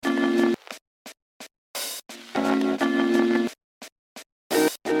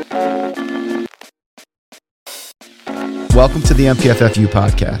welcome to the MPFFU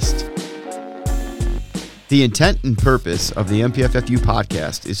podcast. The intent and purpose of the MPFFU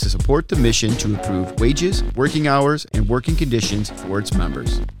podcast is to support the mission to improve wages, working hours, and working conditions for its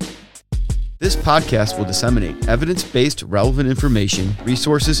members. This podcast will disseminate evidence-based relevant information,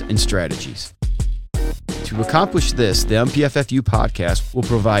 resources, and strategies. To accomplish this, the MPFFU podcast will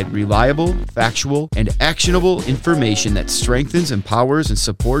provide reliable, factual, and actionable information that strengthens, empowers, and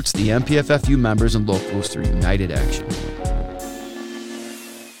supports the MPFFU members and locals through united action.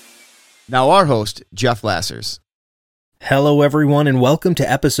 Now our host, Jeff Lassers. Hello everyone and welcome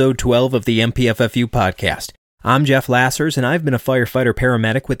to episode 12 of the MPFFU podcast. I'm Jeff Lassers and I've been a firefighter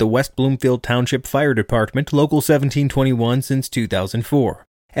paramedic with the West Bloomfield Township Fire Department, Local 1721, since 2004.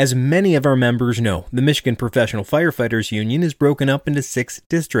 As many of our members know, the Michigan Professional Firefighters Union is broken up into 6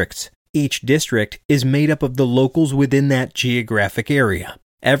 districts. Each district is made up of the locals within that geographic area.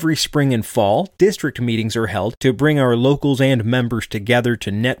 Every spring and fall, district meetings are held to bring our locals and members together to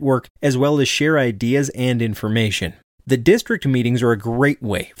network as well as share ideas and information. The district meetings are a great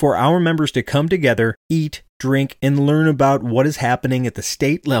way for our members to come together, eat, drink, and learn about what is happening at the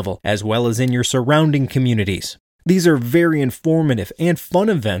state level as well as in your surrounding communities. These are very informative and fun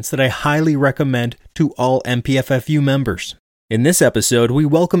events that I highly recommend to all MPFFU members. In this episode, we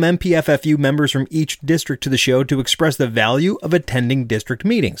welcome MPFFU members from each district to the show to express the value of attending district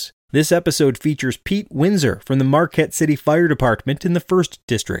meetings. This episode features Pete Windsor from the Marquette City Fire Department in the 1st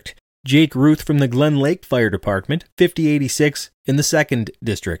District, Jake Ruth from the Glen Lake Fire Department, 5086, in the 2nd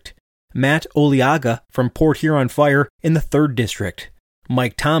District, Matt Oliaga from Port Huron Fire in the 3rd District,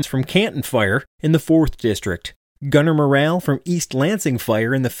 Mike Toms from Canton Fire in the 4th District, Gunnar Morale from East Lansing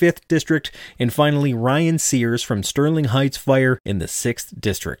Fire in the 5th District, and finally Ryan Sears from Sterling Heights Fire in the 6th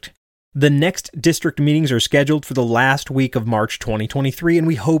District. The next district meetings are scheduled for the last week of March 2023, and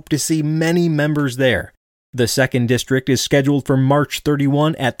we hope to see many members there. The 2nd District is scheduled for March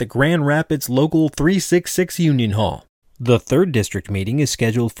 31 at the Grand Rapids Local 366 Union Hall. The 3rd District meeting is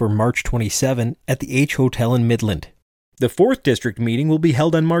scheduled for March 27 at the H Hotel in Midland. The 4th District meeting will be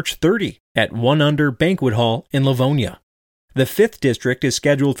held on March 30 at 1 Under Banquet Hall in Livonia. The 5th District is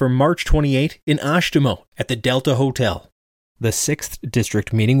scheduled for March 28 in Ashtimo at the Delta Hotel. The 6th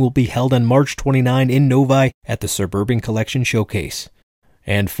District meeting will be held on March 29 in Novi at the Suburban Collection Showcase.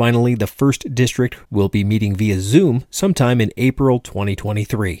 And finally, the 1st District will be meeting via Zoom sometime in April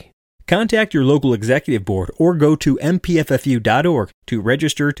 2023. Contact your local executive board or go to mpffu.org to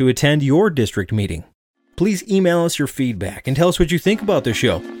register to attend your district meeting. Please email us your feedback and tell us what you think about the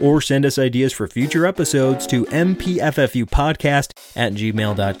show, or send us ideas for future episodes to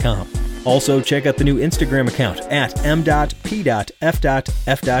mpffupodcast@gmail.com. Also, check out the new Instagram account at m.p.f.f.u.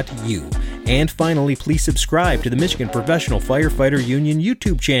 And finally, please subscribe to the Michigan Professional Firefighter Union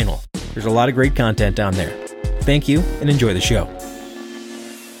YouTube channel. There's a lot of great content on there. Thank you, and enjoy the show.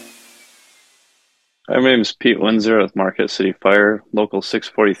 Hi, my name is Pete Windsor with Marquette City Fire, Local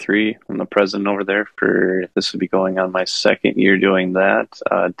 643. I'm the president over there this will be going on my 2nd year doing that.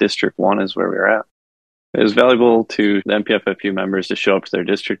 District 1 is where we're at. It is valuable to the MPFFU members to show up to their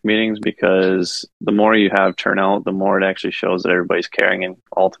district meetings because the more you have turnout, the more it actually shows that everybody's caring and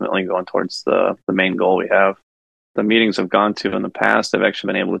ultimately going towards the main goal we have. The meetings I've gone to in the past, I've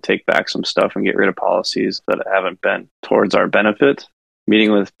actually been able to take back some stuff and get rid of policies that haven't been towards our benefit.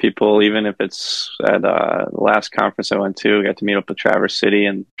 Meeting with people, even if it's at the last conference I went to, I got to meet up with Traverse City,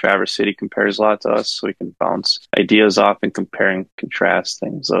 and Traverse City compares a lot to us, so we can bounce ideas off and compare and contrast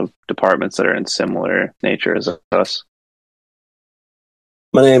things of departments that are in similar nature as us.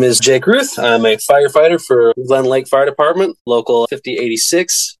 My name is Jake Ruth. I'm a firefighter for Glen Lake Fire Department, Local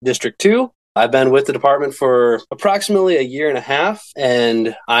 5086, District 2. I've been with the department for approximately a year and a half,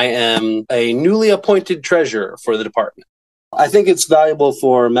 and I am a newly appointed treasurer for the department. I think it's valuable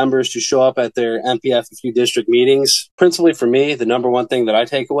for members to show up at their MPFFU district meetings. Principally for me, the number one thing that I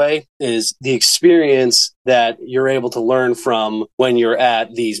take away is the experience that you're able to learn from when you're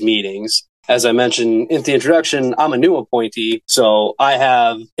at these meetings. As I mentioned in the introduction, I'm a new appointee, so I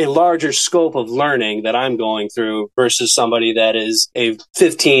have a larger scope of learning that I'm going through versus somebody that is a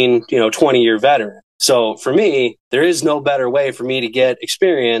 15, 20-year veteran. So for me, there is no better way for me to get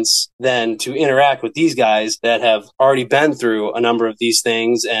experience than to interact with these guys that have already been through a number of these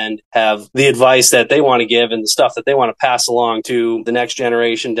things and have the advice that they want to give and the stuff that they want to pass along to the next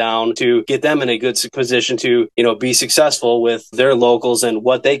generation down to get them in a good position to, be successful with their locals and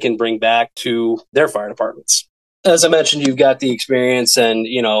what they can bring back to their fire departments. As I mentioned, you've got the experience and,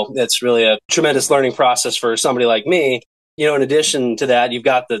 it's really a tremendous learning process for somebody like me. In addition to that, you've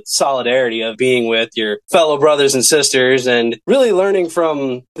got the solidarity of being with your fellow brothers and sisters and really learning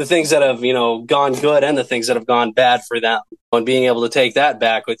from the things that have, gone good and the things that have gone bad for them, and being able to take that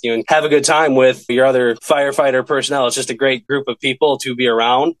back with you and have a good time with your other firefighter personnel. It's just a great group of people to be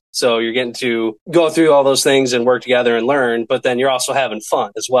around. So you're getting to go through all those things and work together and learn, but then you're also having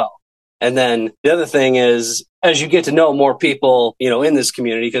fun as well. And then the other thing is, as you get to know more people, in this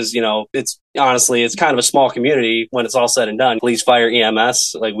community, because, it's kind of a small community when it's all said and done. Police, fire,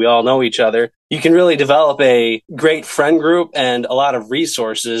 EMS, like we all know each other. You can really develop a great friend group and a lot of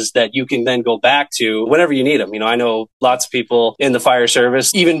resources that you can then go back to whenever you need them. I know lots of people in the fire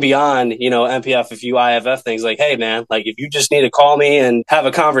service, even beyond, MPFFU, IFF things like, hey, man, like if you just need to call me and have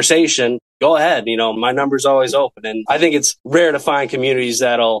a conversation, go ahead. My number's always open. And I think it's rare to find communities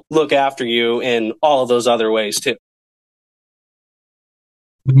that'll look after you in all of those other ways too.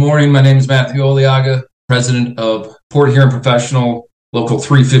 Good morning. My name is Matthew Oliaga, president of Port Huron Professional, Local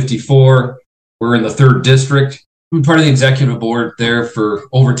 354. We're in the 3rd District. I'm part of the executive board there for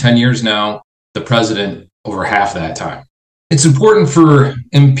over 10 years now, the president over half that time. It's important for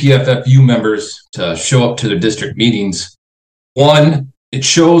MPFFU members to show up to their district meetings. One, it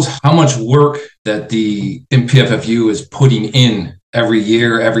shows how much work that the MPFFU is putting in every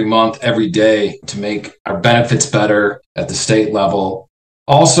year, every month, every day to make our benefits better at the state level.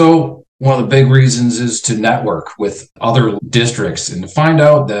 Also, one of the big reasons is to network with other districts and to find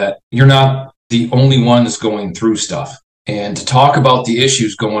out that you're not the only ones going through stuff, and to talk about the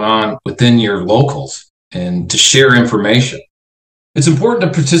issues going on within your locals and to share information. It's important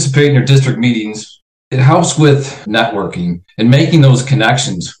to participate in your district meetings. It helps with networking and making those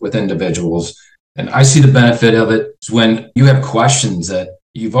connections with individuals. And I see the benefit of it when you have questions that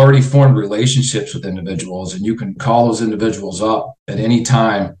you've already formed relationships with individuals, and you can call those individuals up at any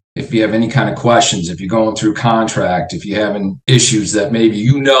time if you have any kind of questions, if you're going through contract, if you're having issues that maybe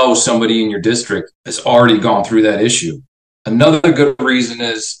somebody in your district has already gone through that issue. Another good reason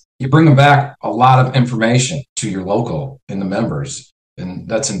is you bring back a lot of information to your local and the members, and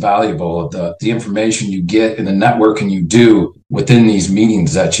that's invaluable, the information you get and the networking you do within these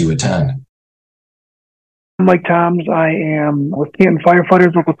meetings that you attend. I'm Mike Toms. I am with Canton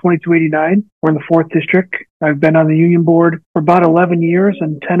Firefighters, Local 2289. We're in the 4th District. I've been on the union board for about 11 years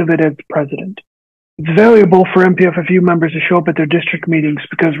and 10 of it as president. It's valuable for MPFFU members to show up at their district meetings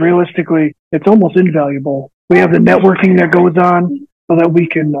because realistically, it's almost invaluable. We have the networking that goes on so that we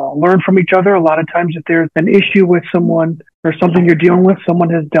can learn from each other. A lot of times if there's an issue with someone or something you're dealing with, someone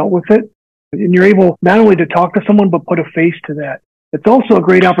has dealt with it, and you're able not only to talk to someone, but put a face to that. It's also a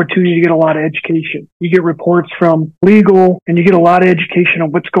great opportunity to get a lot of education. You get reports from legal, and you get a lot of education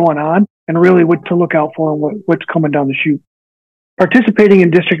on what's going on and really what to look out for and what's coming down the chute. Participating in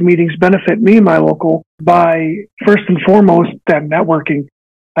district meetings benefit me and my local by, first and foremost, that networking.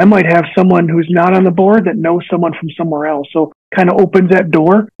 I might have someone who's not on the board that knows someone from somewhere else. So kind of opens that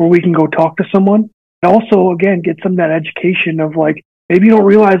door where we can go talk to someone. It also, again, gets them that education of like, maybe you don't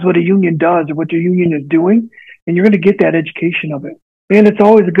realize what a union does or what your union is doing, and you're going to get that education of it. And it's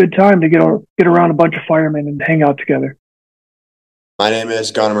always a good time to get around a bunch of firemen and hang out together. My name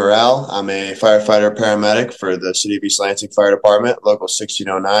is Garner Morrell. I'm a firefighter paramedic for the City of East Lansing Fire Department, Local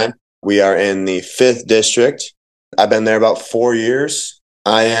 1609. We are in the 5th District. I've been there about 4 years.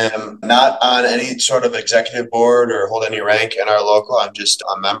 I am not on any sort of executive board or hold any rank in our local. I'm just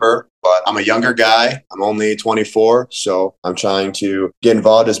a member, but I'm a younger guy. I'm only 24, so I'm trying to get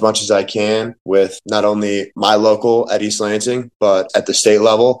involved as much as I can with not only my local at East Lansing, but at the state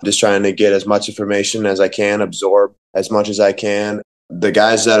level. Just trying to get as much information as I can, absorb as much as I can. The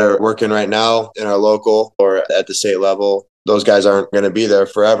guys that are working right now in our local or at the state level, those guys aren't going to be there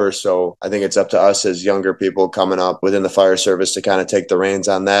forever. So I think it's up to us as younger people coming up within the fire service to kind of take the reins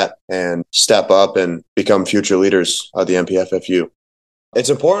on that and step up and become future leaders of the MPFFU. It's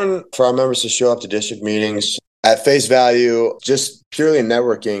important for our members to show up to district meetings at face value, just purely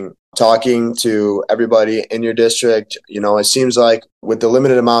networking, talking to everybody in your district. It seems like with the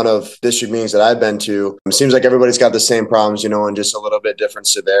limited amount of district meetings that I've been to, it seems like everybody's got the same problems, and just a little bit different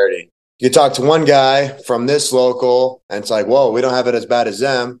severity. You talk to one guy from this local and it's like, whoa, we don't have it as bad as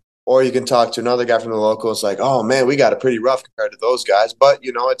them. Or you can talk to another guy from the local. It's like, oh man, we got it pretty rough compared to those guys. But,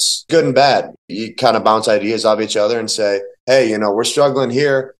 it's good and bad. You kind of bounce ideas off each other and say, hey, we're struggling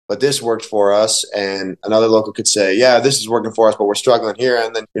here, but this worked for us. And another local could say, yeah, this is working for us, but we're struggling here.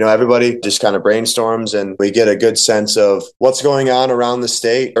 And then, everybody just kind of brainstorms and we get a good sense of what's going on around the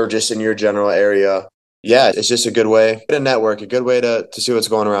state or just in your general area. Yeah, it's just a good way to network, a good way to see what's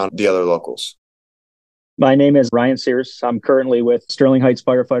going around the other locals. My name is Ryan Sears. I'm currently with Sterling Heights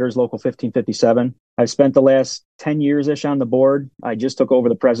Firefighters, Local 1557. I've spent the last 10 years-ish on the board. I just took over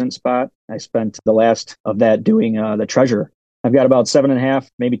the president spot. I spent the last of that doing the treasurer. I've got about 7.5,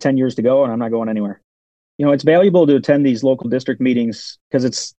 maybe 10 years to go, and I'm not going anywhere. It's valuable to attend these local district meetings because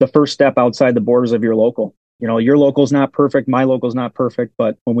it's the first step outside the borders of your local. Your local's not perfect. My local's not perfect.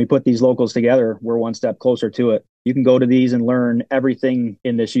 But when we put these locals together, we're one step closer to it. You can go to these and learn everything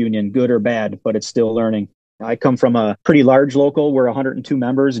in this union, good or bad, but it's still learning. I come from a pretty large local. We're 102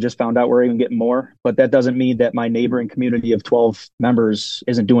 members. I just found out we're even getting more. But that doesn't mean that my neighboring community of 12 members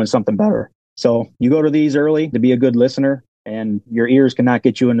isn't doing something better. So you go to these early to be a good listener, and your ears cannot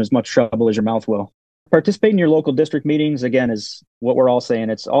get you in as much trouble as your mouth will. Participate in your local district meetings, again, is what we're all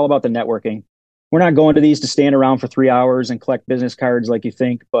saying. It's all about the networking. We're not going to these to stand around for 3 hours and collect business cards like you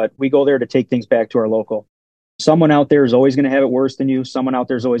think, but we go there to take things back to our local. Someone out there is always going to have it worse than you. Someone out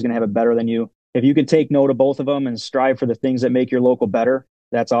there is always going to have it better than you. If you can take note of both of them and strive for the things that make your local better,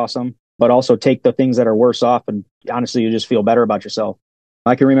 that's awesome. But also take the things that are worse off, and honestly, you just feel better about yourself.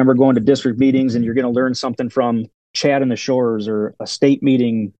 I can remember going to district meetings and you're going to learn something from Chad and the Shores, or a state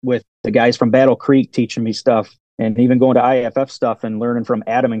meeting with the guys from Battle Creek teaching me stuff, and even going to IFF stuff and learning from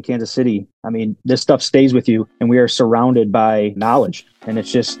Adam in Kansas City. I mean, this stuff stays with you, and we are surrounded by knowledge, and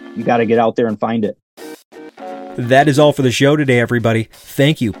it's just, you got to get out there and find it. That is all for the show today, everybody.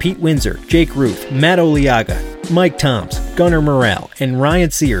 Thank you, Pete Windsor, Jake Ruth, Matt Oliaga, Mike Toms, Gunnar Morrell, and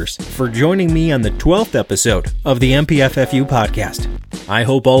Ryan Sears for joining me on the 12th episode of the MPFFU podcast. I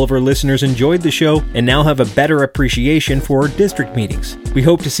hope all of our listeners enjoyed the show and now have a better appreciation for our district meetings. We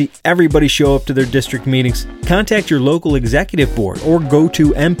hope to see everybody show up to their district meetings. Contact your local executive board or go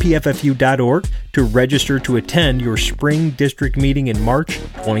to mpffu.org to register to attend your spring district meeting in March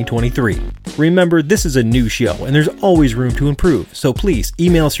 2023. Remember, this is a new show and there's always room to improve, so please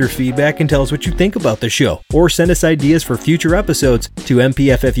email us your feedback and tell us what you think about the show, or send us ideas for future episodes to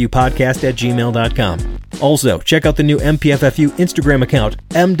mpffupodcast@gmail.com. Also, check out the new MPFFU Instagram account,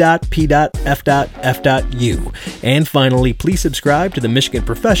 m.p.f.f.u. And finally, please subscribe to the Michigan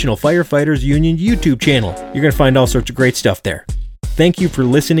Professional Firefighters Union YouTube channel. You're going to find all sorts of great stuff there. Thank you for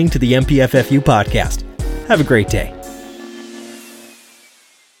listening to the MPFFU podcast. Have a great day.